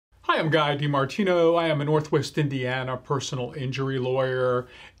Hi, I'm Guy DiMartino. I am a Northwest Indiana personal injury lawyer,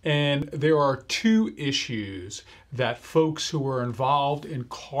 and there are two issues that folks who are involved in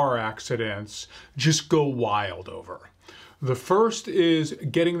car accidents just go wild over. The first is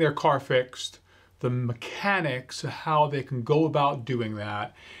getting their car fixed, the mechanics, how they can go about doing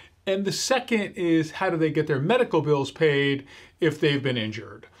that, and the second is how do they get their medical bills paid if they've been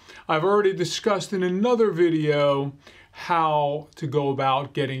injured. I've already discussed in another video how to go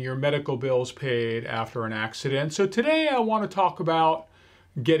about getting your medical bills paid after an accident. So today I want to talk about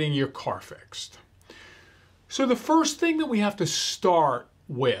getting your car fixed. So the first thing that we have to start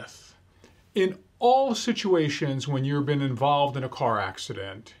with in all situations when you've been involved in a car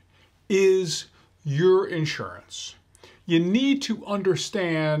accident is your insurance. You need to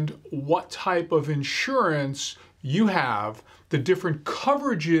understand what type of insurance you have, the different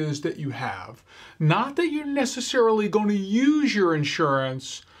coverages that you have. Not that you're necessarily going to use your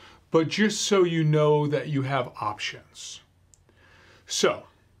insurance, but just so you know that you have options. So,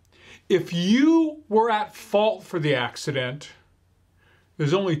 if you were at fault for the accident,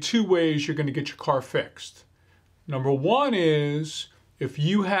 there's only two ways you're going to get your car fixed. Number one is if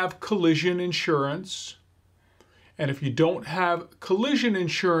you have collision insurance, and if you don't have collision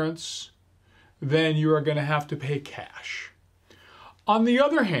insurance, then you are going to have to pay cash. On the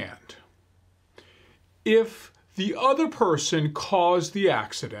other hand, if the other person caused the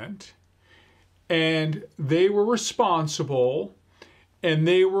accident and they were responsible and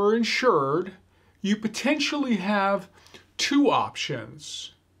they were insured, you potentially have two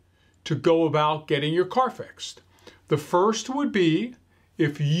options to go about getting your car fixed. The first would be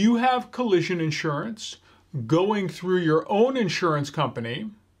if you have collision insurance going through your own insurance company.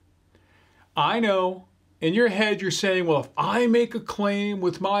 I know in your head you're saying, well, if I make a claim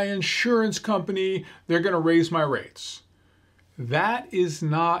with my insurance company, they're going to raise my rates. That is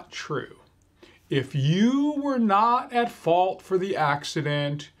not true. If you were not at fault for the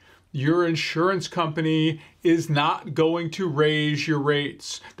accident, your insurance company is not going to raise your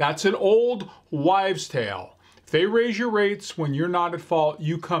rates. That's an old wives' tale. If they raise your rates when you're not at fault,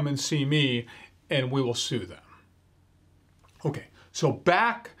 you come and see me and we will sue them. Okay, so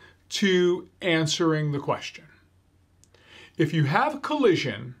back to answering the question. If you have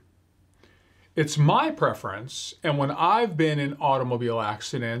collision, it's my preference, and when I've been in automobile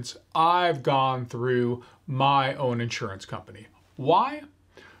accidents, I've gone through my own insurance company. Why?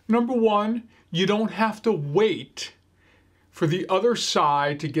 Number one, you don't have to wait for the other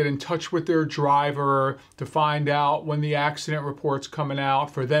side to get in touch with their driver to find out when the accident report's coming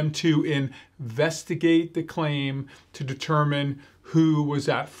out, for them to investigate the claim to determine who was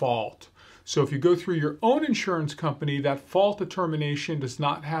at fault. So if you go through your own insurance company, that fault determination does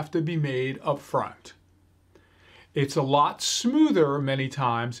not have to be made up front. It's a lot smoother many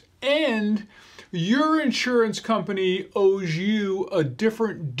times, and your insurance company owes you a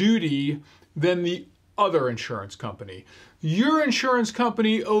different duty than the other insurance company. Your insurance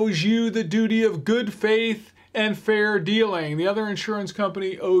company owes you the duty of good faith and fair dealing. The other insurance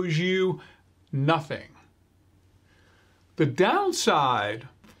company owes you nothing. The downside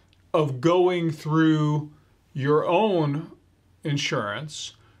of going through your own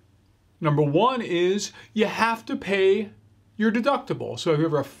insurance, number one, is you have to pay your deductible. So if you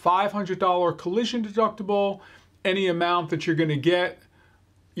have a $500 collision deductible, any amount that you're going to get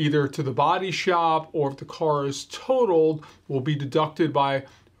either to the body shop or if the car is totaled will be deducted by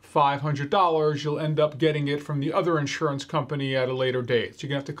 $500. You'll end up getting it from the other insurance company at a later date. So you're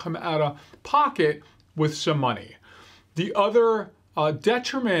going to have to come out of pocket with some money. The other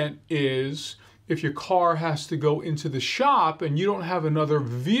detriment is if your car has to go into the shop and you don't have another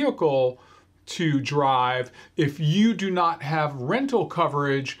vehicle to drive, if you do not have rental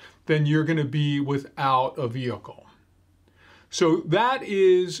coverage, then you're going to be without a vehicle. So that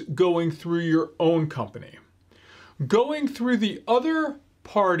is going through your own company. Going through the other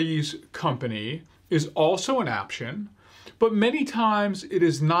party's company is also an option, but many times it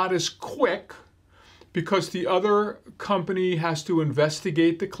is not as quick because the other company has to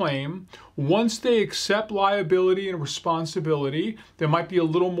investigate the claim. Once they accept liability and responsibility, there might be a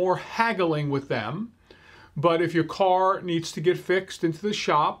little more haggling with them. But if your car needs to get fixed into the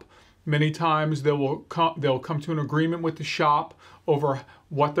shop, many times they'll come to an agreement with the shop over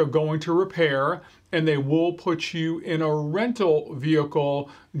what they're going to repair, and they will put you in a rental vehicle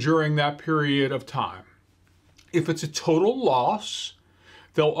during that period of time. If it's a total loss,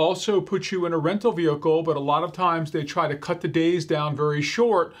 they'll also put you in a rental vehicle, but a lot of times they try to cut the days down very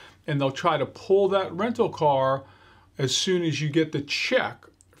short, and they'll try to pull that rental car as soon as you get the check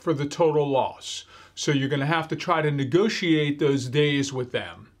for the total loss. So you're going to have to try to negotiate those days with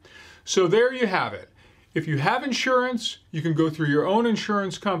them. So there you have it. If you have insurance, you can go through your own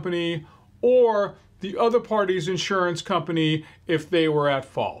insurance company or the other party's insurance company if they were at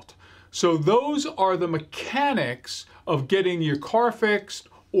fault. So those are the mechanics of getting your car fixed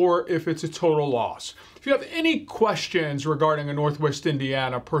or if it's a total loss. If you have any questions regarding a Northwest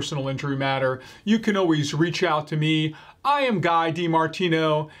Indiana personal injury matter, you can always reach out to me. I am Guy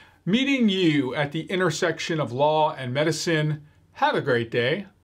DiMartino, meeting you at the intersection of law and medicine. Have a great day.